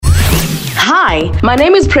Hi, my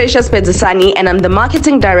name is Precious Pedzisani and I'm the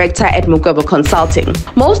Marketing Director at Mukwevho Consulting.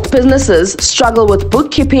 Most businesses struggle with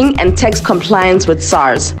bookkeeping and tax compliance with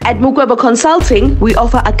SARS. At Mukwevho Consulting, we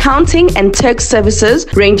offer accounting and tax services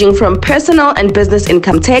ranging from personal and business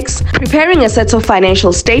income tax, preparing a set of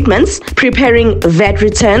financial statements, preparing VAT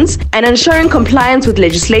returns, and ensuring compliance with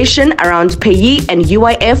legislation around payee and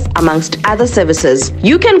UIF, amongst other services.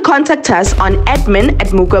 You can contact us on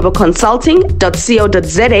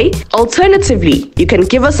admin@mukwevhoconsulting.co.za. Alternatively, you can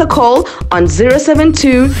give us a call on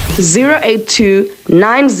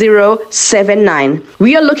 072-082-9079.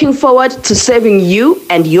 We are looking forward to serving you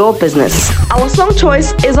and your business. Our song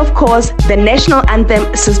choice is, of course, the national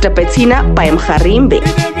anthem Sister Bettina by Mkharimbe.